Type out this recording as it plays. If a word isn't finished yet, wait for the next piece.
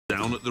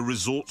Down at the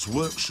resort's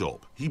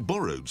workshop, he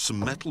borrowed some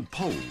metal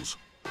poles,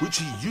 which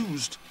he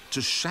used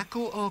to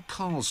shackle our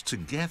cars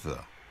together.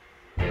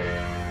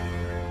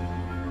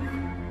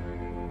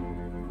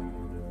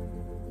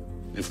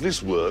 If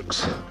this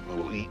works, I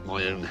will eat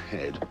my own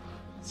head.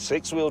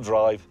 6-wheel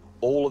drive,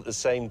 all at the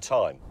same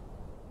time.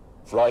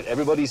 Right,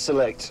 everybody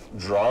select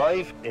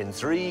drive in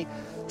 3,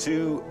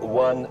 2,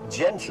 1,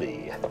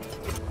 gently.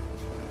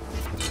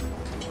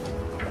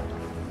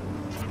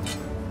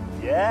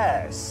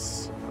 Yes.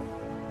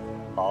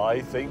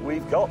 I think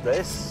we've got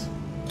this.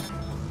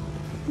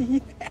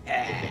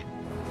 Yeah.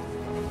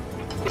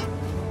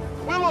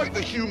 We're like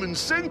the human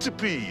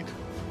centipede.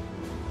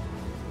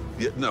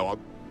 Yeah, no,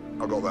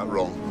 I got that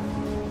wrong.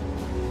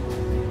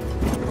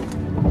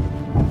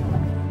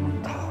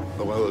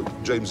 Oh, well,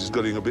 James is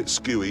getting a bit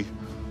skewy.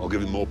 I'll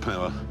give him more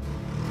power.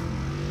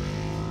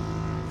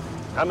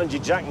 Hammond,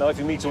 you're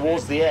jackknifing me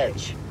towards the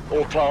edge.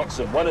 Or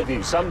Clarkson, one of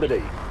you,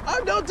 somebody.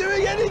 I'm not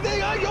doing anything.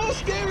 You're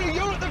steering.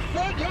 You're at the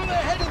front. You're the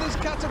head of this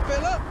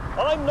caterpillar.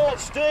 I'm not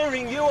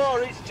steering. You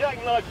are. It's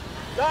jackknife.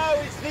 No,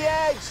 it's the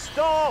edge.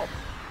 Stop.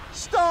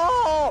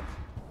 Stop.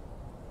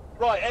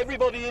 Right,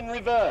 everybody in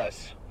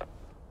reverse.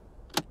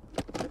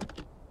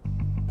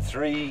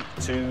 3,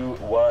 2,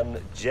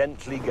 1,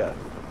 gently go.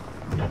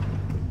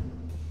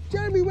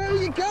 Jeremy, where are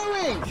you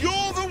going?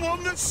 You're the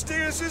one that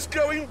steers us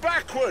going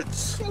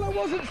backwards. Well, I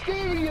wasn't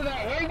steering you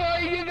that way. Why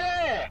are you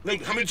there? No,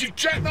 Hammond, you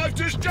jackknifed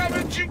us,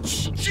 Hammond, you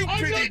stupid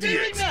I'm not idiot.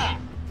 doing that.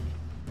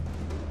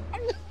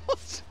 I'm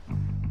not.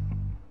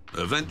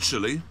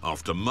 Eventually,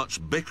 after much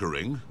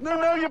bickering...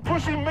 No, you're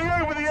pushing me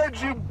over the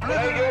edge, you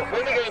bloody...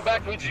 When you're going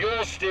backwards,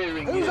 you're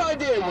steering. Whose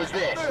idea was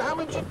this? No,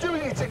 Hammond, you're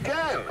doing it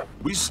again.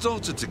 we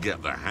started to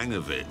get the hang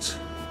of it.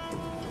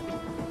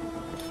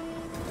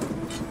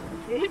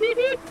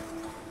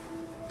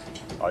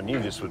 I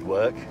knew this would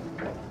work.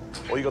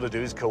 All you got to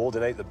do is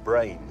coordinate the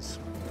brains.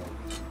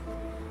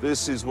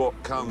 This is what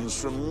comes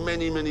from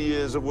many, many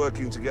years of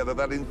working together,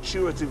 that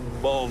intuitive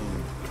bond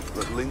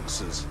that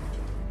links us.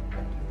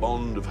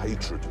 Bond of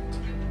hatred.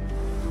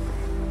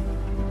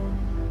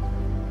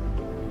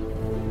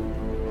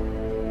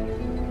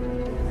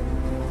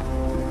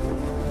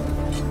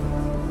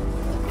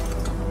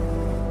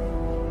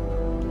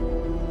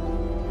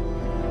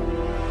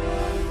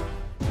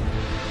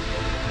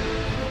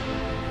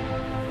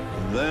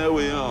 And there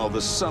we are,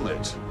 the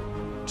summit.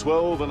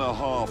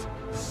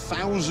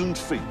 12,500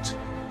 feet.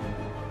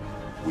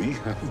 We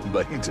have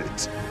made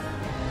it.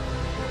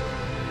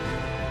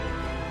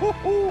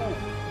 Woohoo!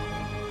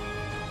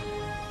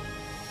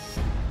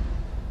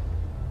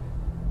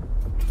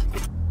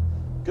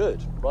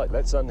 Good. Right,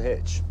 let's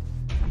unhitch.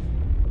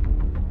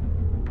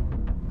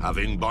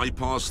 Having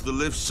bypassed the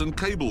lifts and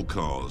cable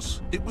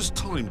cars, it was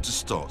time to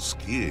start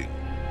skiing,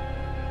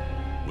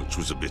 which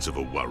was a bit of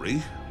a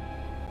worry.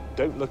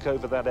 Don't look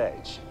over that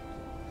edge.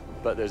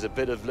 But there's a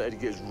bit of... It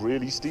gets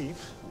really steep.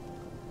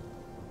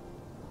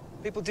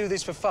 People do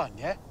this for fun,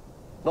 yeah?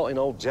 Not in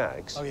old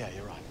Jags. Oh, yeah,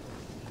 you're right.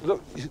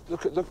 Look,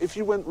 if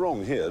you went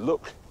wrong here,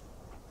 look.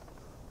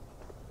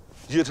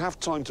 You'd have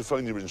time to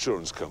phone your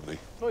insurance company.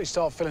 Well, you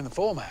start filling the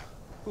form out.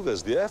 Oh,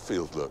 there's the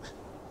airfield, look.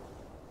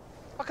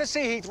 I can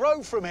see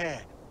Heathrow from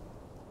here.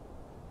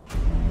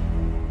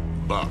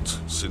 But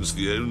since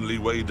the only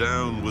way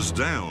down was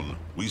down,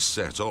 we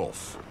set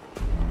off.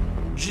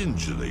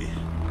 Gingerly.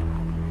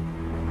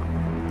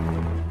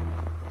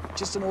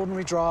 Just an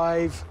ordinary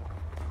drive.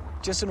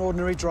 Just an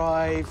ordinary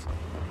drive.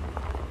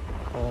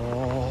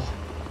 Oh.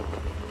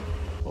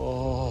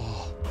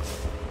 Oh.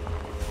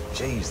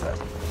 Jeez, that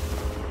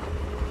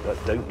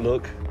don't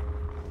look.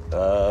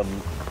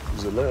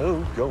 There's a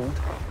low gold.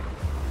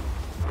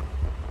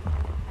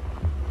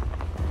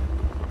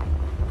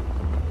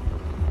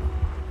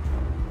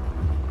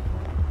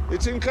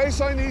 It's in case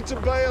I need to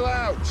bail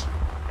out.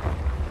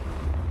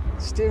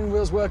 Steering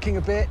wheel's working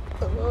a bit.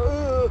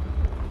 Oh,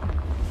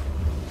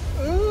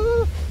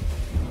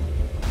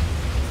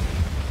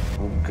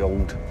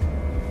 gold.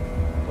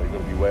 What you got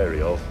to be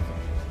wary of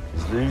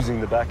is losing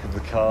the back of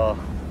the car.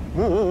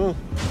 Oh,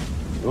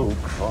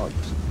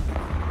 Christ.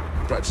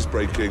 Practice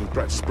braking,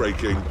 practice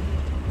braking.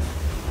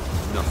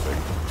 Nothing.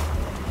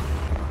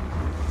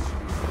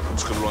 I'm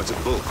just going to write a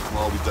book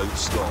while we don't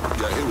stop.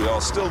 Yeah, here we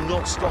are, still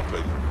not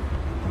stopping.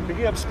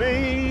 Picking up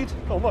speed.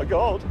 Oh, my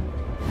God.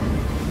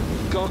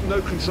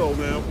 No control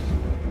now.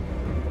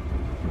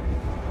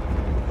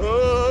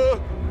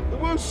 It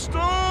won't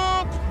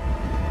stop!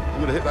 I'm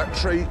going to hit that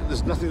tree.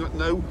 There's nothing,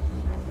 no.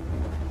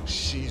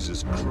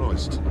 Jesus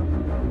Christ.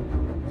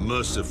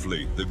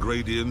 Mercifully, the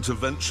gradient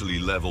eventually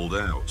leveled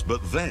out,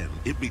 but then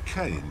it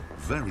became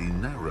very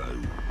narrow.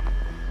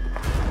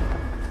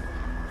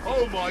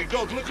 Oh, my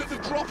God, look at the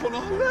drop on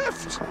our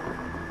left.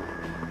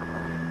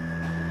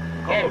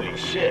 Holy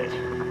shit.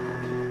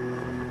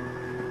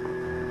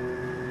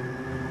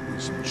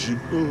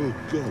 Oh,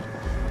 God.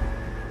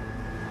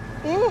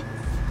 Oh.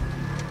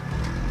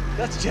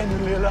 That's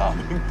genuinely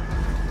alarming.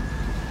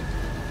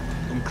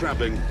 I'm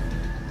crabbing.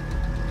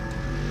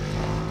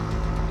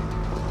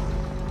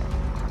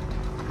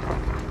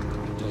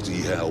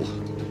 Bloody hell.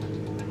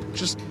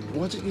 Just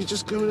Why don't you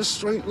just go in a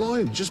straight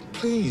line? Just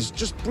please,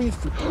 just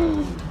briefly.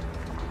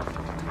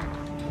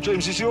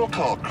 James, is your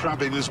car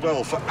crabbing as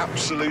well for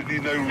absolutely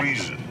no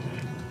reason?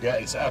 Yeah,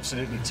 it's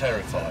absolutely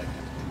terrifying.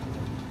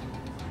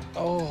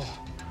 Oh.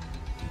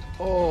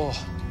 Oh.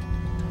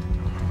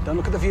 Don't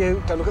look at the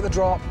view. Don't look at the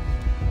drop.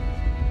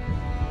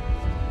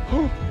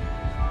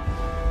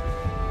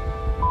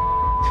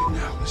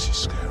 Now this is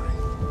scary.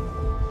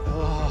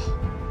 Oh.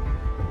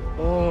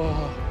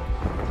 Oh.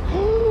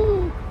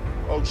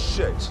 Oh,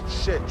 shit,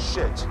 shit,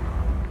 shit.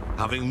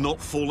 Having not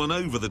fallen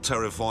over the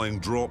terrifying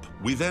drop,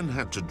 we then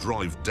had to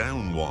drive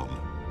down one.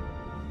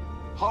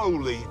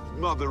 Holy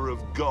mother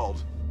of God.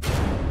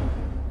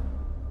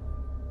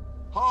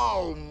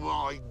 Oh,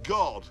 my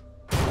God.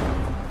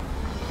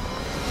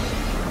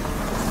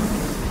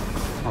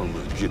 Oh,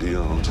 my giddy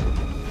aunt.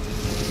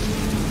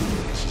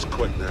 This is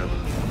quick now.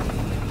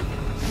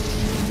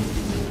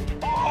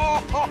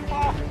 I'm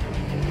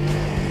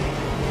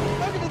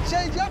going to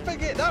change up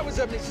again. That was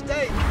a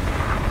mistake.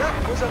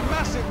 That was a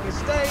massive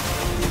mistake.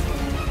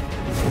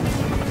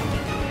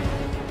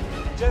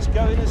 Just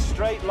go in a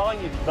straight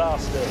line, you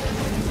bastard.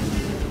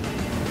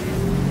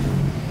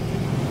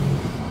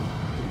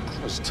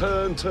 Just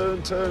turn,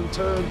 turn, turn,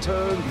 turn,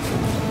 turn.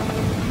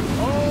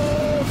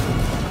 Oh!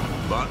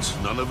 But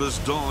none of us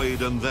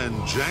died, and then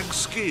jag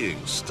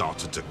skiing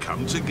started to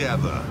come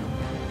together.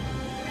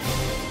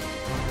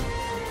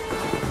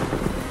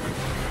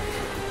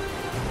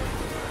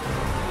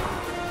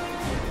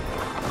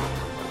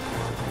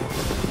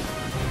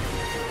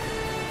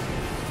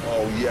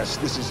 Oh, yes,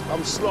 this is...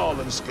 I'm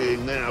slalom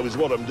skiing now, is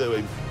what I'm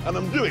doing. And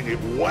I'm doing it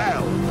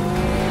well.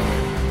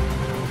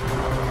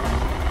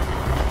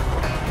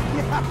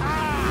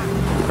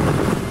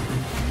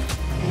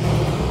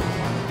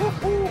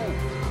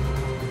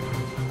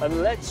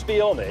 And let's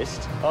be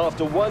honest,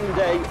 after one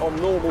day on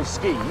normal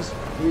skis,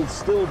 you'd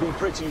still be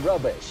pretty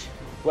rubbish.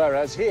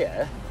 Whereas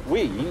here,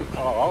 we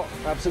are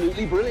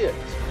absolutely brilliant.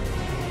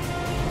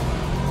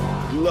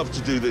 Love to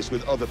do this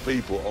with other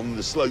people on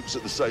the slopes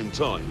at the same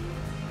time.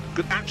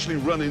 Could actually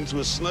run into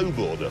a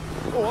snowboarder.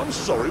 Oh, I'm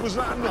sorry, was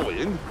that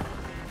annoying?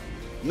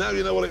 Now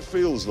you know what it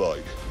feels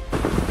like.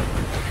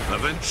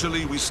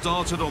 Eventually, we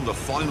started on the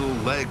final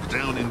leg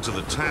down into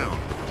the town,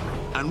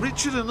 and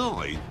Richard and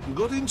I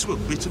got into a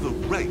bit of a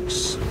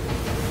race.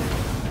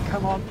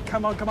 Come on,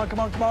 come on, come on, come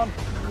on, come on.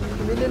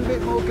 Give me a little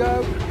bit more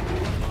go.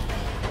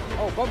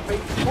 Oh, bumpy.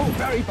 Oh,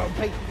 very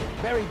bumpy.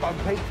 Very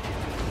bumpy.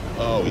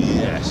 Oh,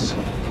 yes.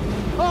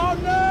 Oh,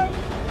 no!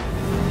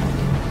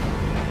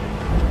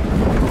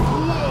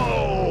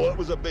 Whoa, that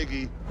was a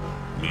biggie.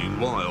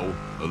 Meanwhile,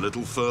 a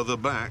little further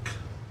back...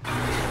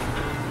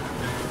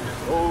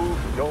 Oh,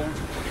 gold.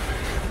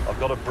 I've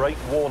got a brake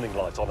warning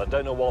light on. I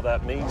don't know what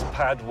that means.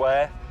 Pad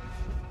wear,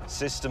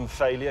 system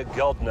failure,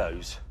 God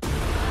knows.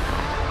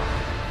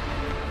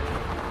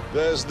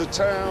 There's the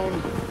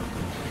town.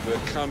 We're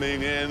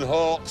coming in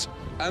hot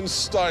and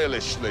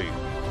stylishly.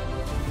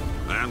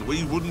 And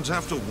we wouldn't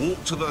have to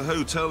walk to the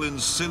hotel in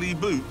silly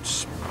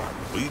boots.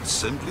 We'd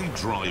simply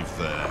drive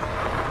there.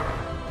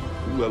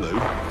 Ooh, hello.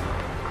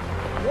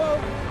 Whoa!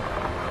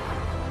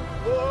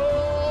 Whoa!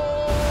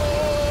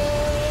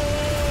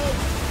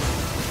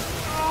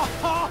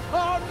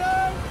 Oh,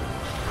 no!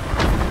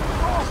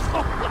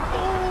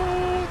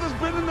 Oh, there's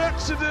been an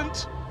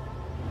accident.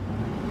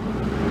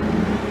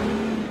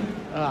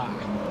 Ah.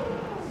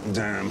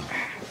 Damn.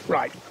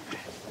 Right.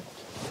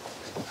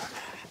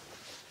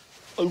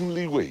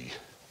 Only we.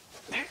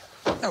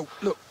 Oh,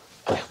 look.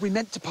 We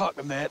meant to park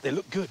them there. They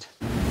look good.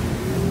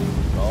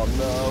 Oh,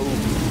 no.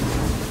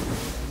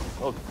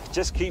 Oh,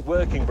 just keep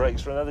working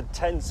brakes for another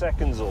 10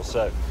 seconds or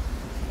so.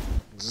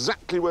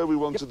 Exactly where we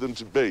wanted them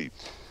to be.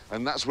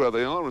 And that's where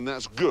they are, and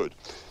that's good.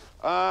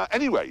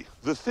 Anyway,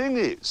 the thing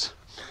is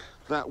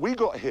that we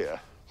got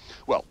here,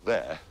 well,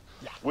 there,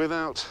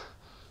 without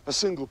a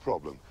single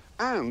problem,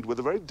 and with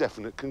a very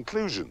definite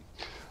conclusion.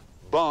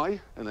 Buy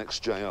an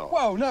XJR.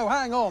 Whoa, no,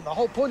 hang on. The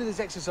whole point of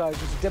this exercise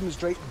was to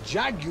demonstrate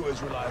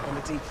Jaguar's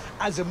reliability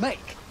as a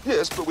make.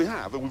 Yes, but we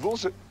have, and we've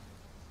also...